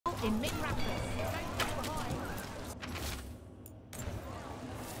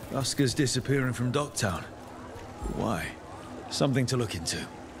Buskers disappearing from Docktown. Why? Something to look into.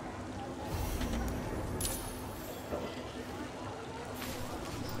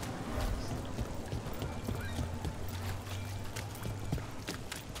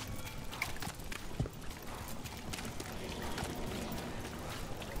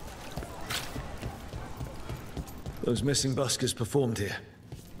 Those missing buskers performed here.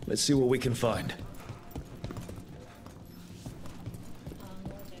 Let's see what we can find.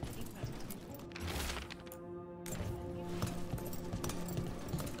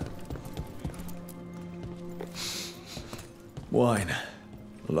 Wine.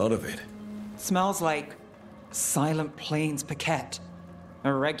 A lot of it. Smells like Silent Plains Paquette.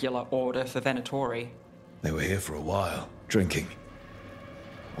 A regular order for Venatori. They were here for a while, drinking.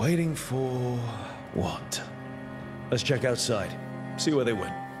 Waiting for... what? Let's check outside. See where they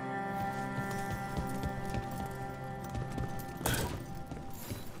went.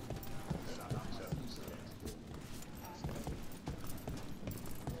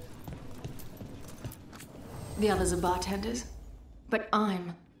 The others are bartenders, but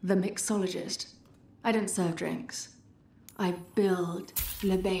I'm the mixologist. I don't serve drinks. I build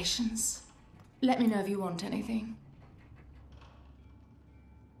libations. Let me know if you want anything.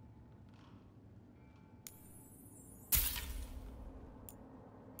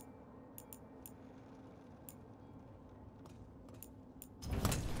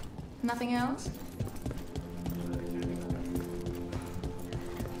 Nothing else?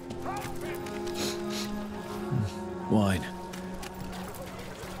 Wine.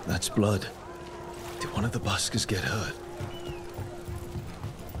 That's blood. Did one of the buskers get hurt?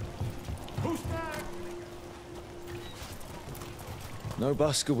 No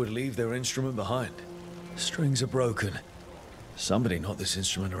busker would leave their instrument behind. Strings are broken. Somebody knocked this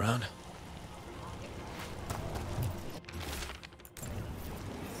instrument around.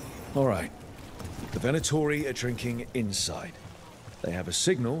 All right. The Venatori are drinking inside. They have a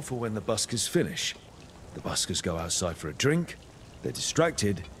signal for when the buskers finish. The buskers go outside for a drink, they're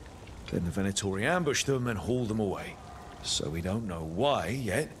distracted, then the Venatori ambush them and haul them away. So we don't know why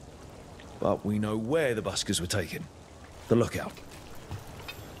yet, but we know where the buskers were taken. The lookout.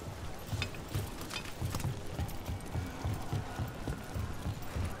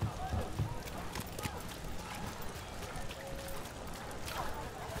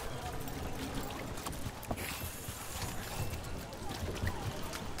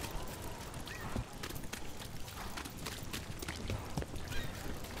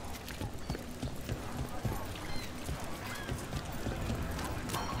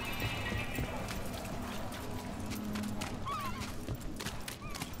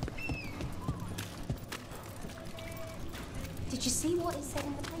 Did you see what it said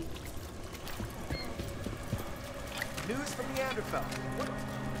in the paper? News from Neanderthal.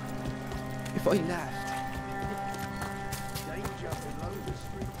 If I left, Danger below the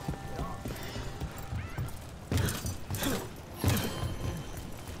street.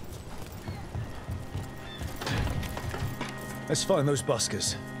 Let's find those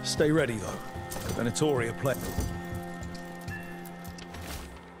buskers. Stay ready, though. The Venatori are playing.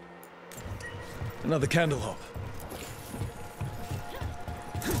 Another candle hop.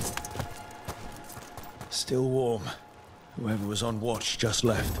 Still warm. Whoever was on watch just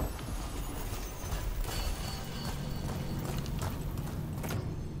left.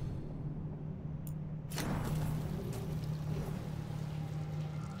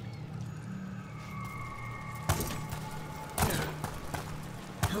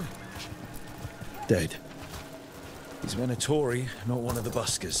 Dead. Is Venatori not one of the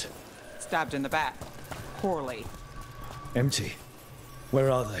buskers? Stabbed in the back. Poorly. Empty.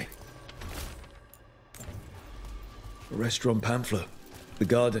 Where are they? A restaurant pamphlet. The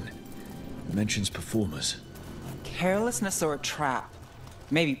garden. It mentions performers. Carelessness or a trap?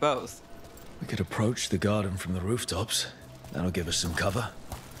 Maybe both. We could approach the garden from the rooftops. That'll give us some cover.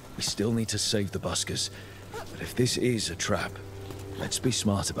 We still need to save the buskers. But if this is a trap, let's be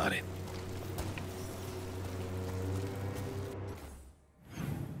smart about it.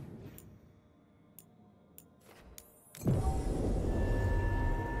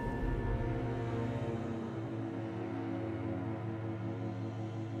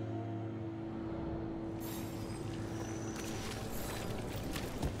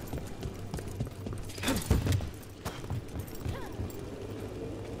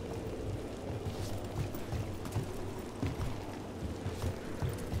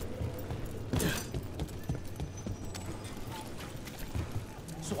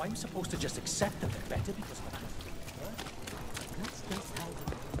 So I'm supposed to just accept that they're better because of that? That's just how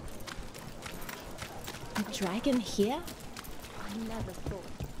dragon here? I never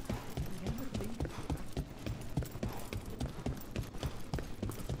thought.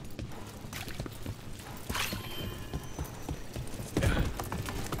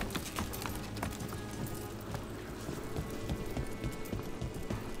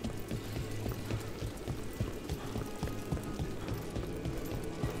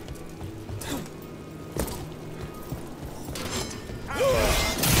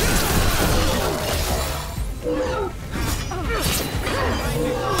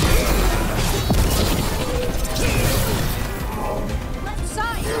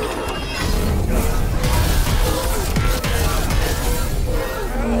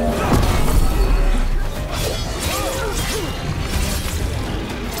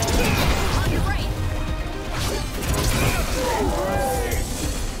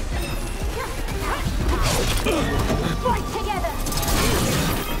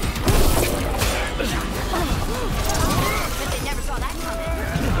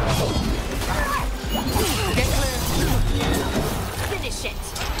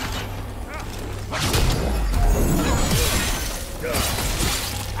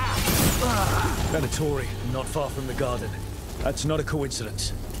 Venatory, not far from the garden. That's not a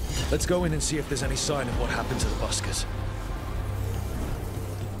coincidence. Let's go in and see if there's any sign of what happened to the buskers.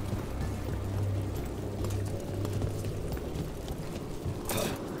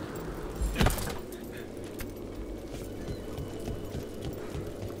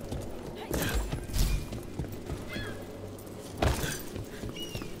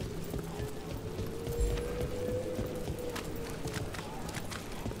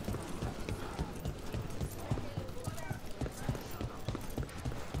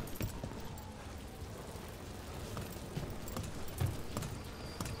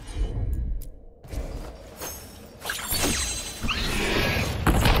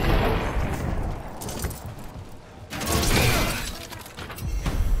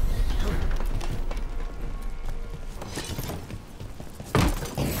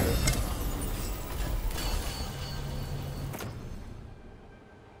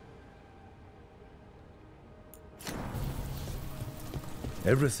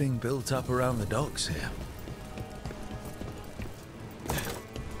 Everything built up around the docks here.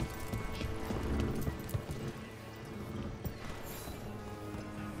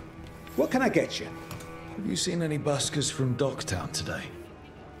 What can I get you? Have you seen any buskers from Docktown today?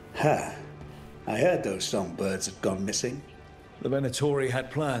 Ha! I heard those songbirds had gone missing. The Venatory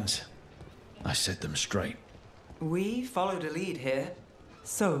had plans. I set them straight. We followed a lead here.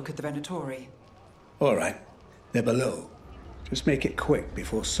 So could the Venatory. All right. They're below. Just make it quick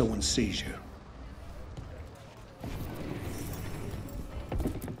before someone sees you.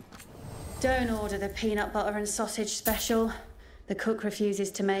 Don't order the peanut butter and sausage special. The cook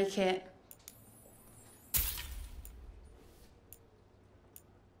refuses to make it.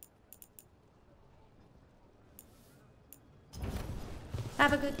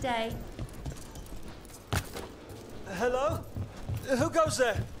 Have a good day. Hello? Who goes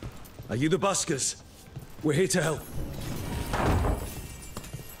there? Are you the buskers? We're here to help.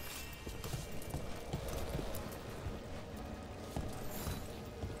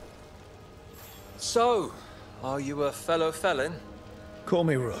 So, are you a fellow felon? Call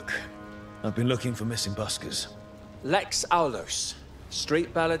me Rook. I've been looking for missing buskers. Lex Aulos,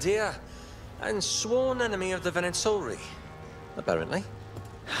 street balladeer, and sworn enemy of the Venatory, apparently.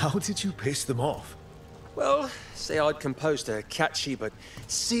 How did you piss them off? Well, say I'd composed a catchy but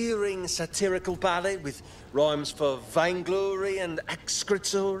searing satirical ballad with rhymes for vainglory and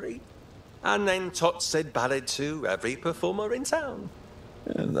excretory. And then Tot said ballad to every performer in town.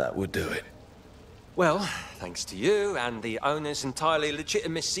 And that would do it. Well, thanks to you and the owner's entirely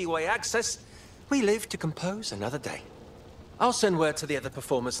legitimate seaway access, we live to compose another day. I'll send word to the other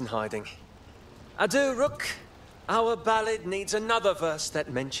performers in hiding. Adieu, Rook. Our ballad needs another verse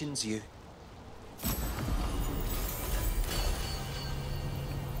that mentions you.